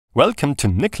Welcome to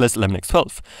Nicholas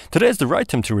 11x12. Today is the right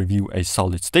time to review a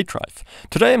solid-state drive.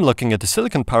 Today I'm looking at the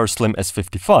Silicon Power Slim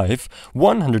S55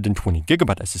 120GB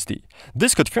SSD.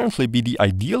 This could currently be the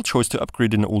ideal choice to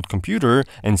upgrade an old computer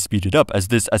and speed it up, as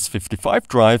this S55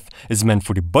 drive is meant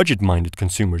for the budget-minded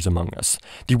consumers among us.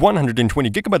 The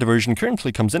 120GB version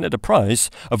currently comes in at a price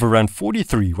of around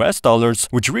 $43 US,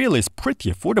 which really is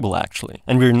pretty affordable actually.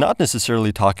 And we're not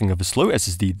necessarily talking of a slow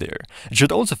SSD there. It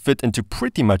should also fit into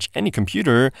pretty much any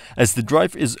computer, as the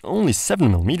drive is only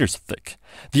 7mm thick.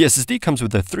 The SSD comes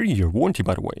with a 3-year warranty,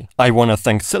 by the way. I want to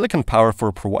thank Silicon Power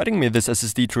for providing me this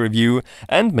SSD to review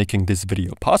and making this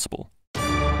video possible.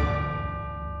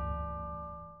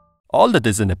 All that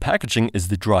is in the packaging is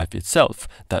the drive itself,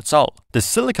 that's all. The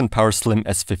Silicon Power Slim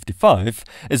S55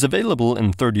 is available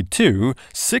in 32,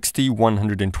 60,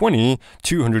 120,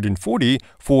 240,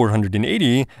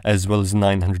 480, as well as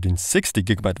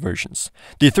 960GB versions.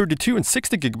 The 32 and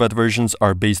 60GB versions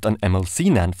are based on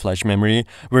TLC-NAND flash memory,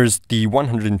 whereas the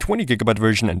 120GB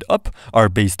version and up are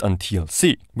based on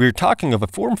TLC. We're talking of a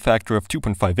form factor of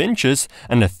 2.5 inches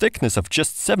and a thickness of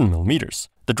just 7mm.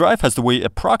 The drive has to weigh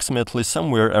approximately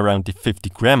somewhere around the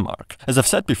 50-gram mark. As I've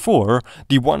said before,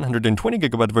 the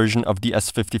 120GB version of the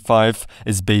S55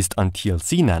 is based on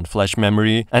TLC-NAND flash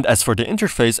memory, and as for the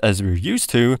interface as we're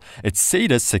used to, it's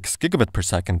SATA 6GB per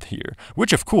second here,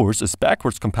 which of course is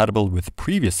backwards compatible with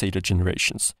previous SATA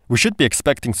generations. We should be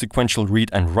expecting sequential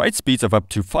read and write speeds of up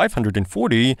to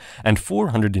 540 and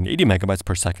 480 megabytes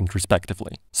per second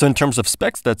respectively. So in terms of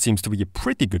specs, that seems to be a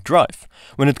pretty good drive.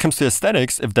 When it comes to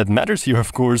aesthetics, if that matters here,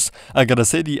 of course, I gotta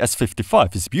say the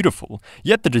S55 is beautiful,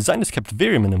 yet the design is kept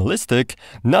very minimalistic,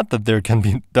 not that there can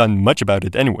be done much about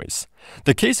it anyways.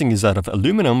 The casing is out of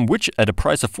aluminum, which at a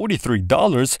price of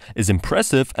 $43 is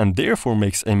impressive and therefore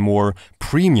makes a more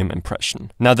premium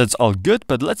impression. Now that's all good,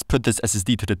 but let's put this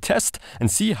SSD to the test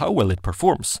and see how well it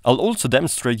performs. I'll also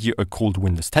demonstrate you a cold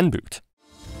Windows 10 boot.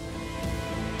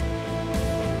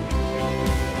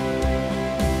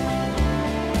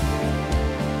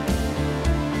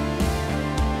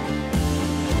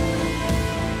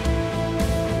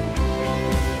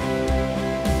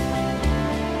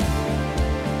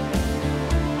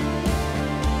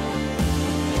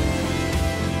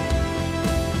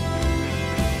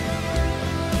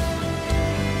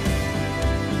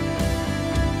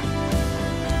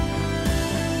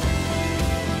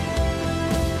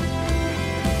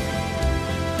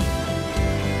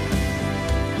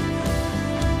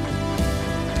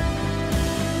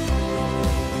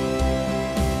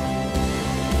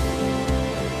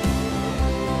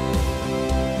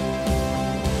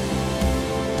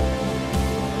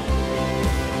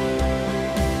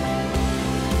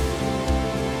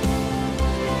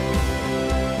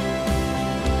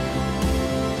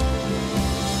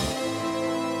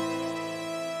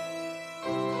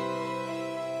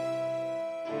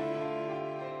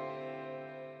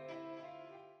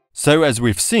 So as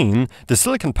we've seen, the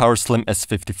Silicon Power Slim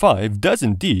S55 does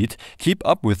indeed keep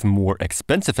up with more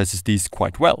expensive SSDs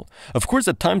quite well. Of course,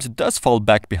 at times it does fall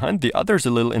back behind the others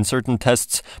a little in certain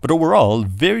tests, but overall,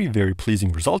 very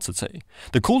pleasing results, I'd say.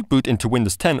 The cold boot into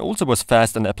Windows 10 also was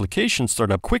fast and applications start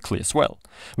up quickly as well.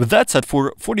 With that said,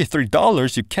 for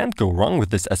 $43, you can't go wrong with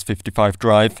this S55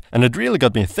 drive, and it really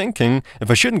got me thinking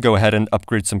if I shouldn't go ahead and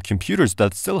upgrade some computers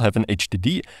that still have an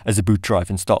HDD as a boot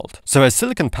drive installed. So as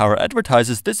Silicon Power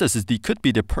advertises, this SSD could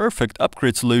be the perfect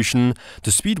upgrade solution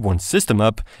to speed one's system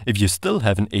up if you still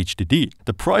have an HDD.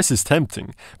 The price is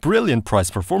tempting. Brilliant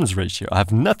price-performance ratio. I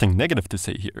have nothing negative to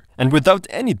say here. And without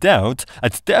any doubt,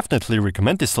 I'd definitely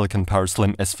recommend the Silicon Power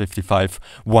Slim S55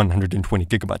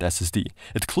 120GB SSD.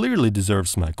 It clearly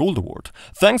deserves my gold award.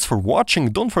 Thanks for watching.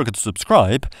 Don't forget to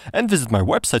subscribe and visit my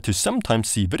website to sometimes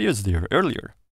see videos there earlier.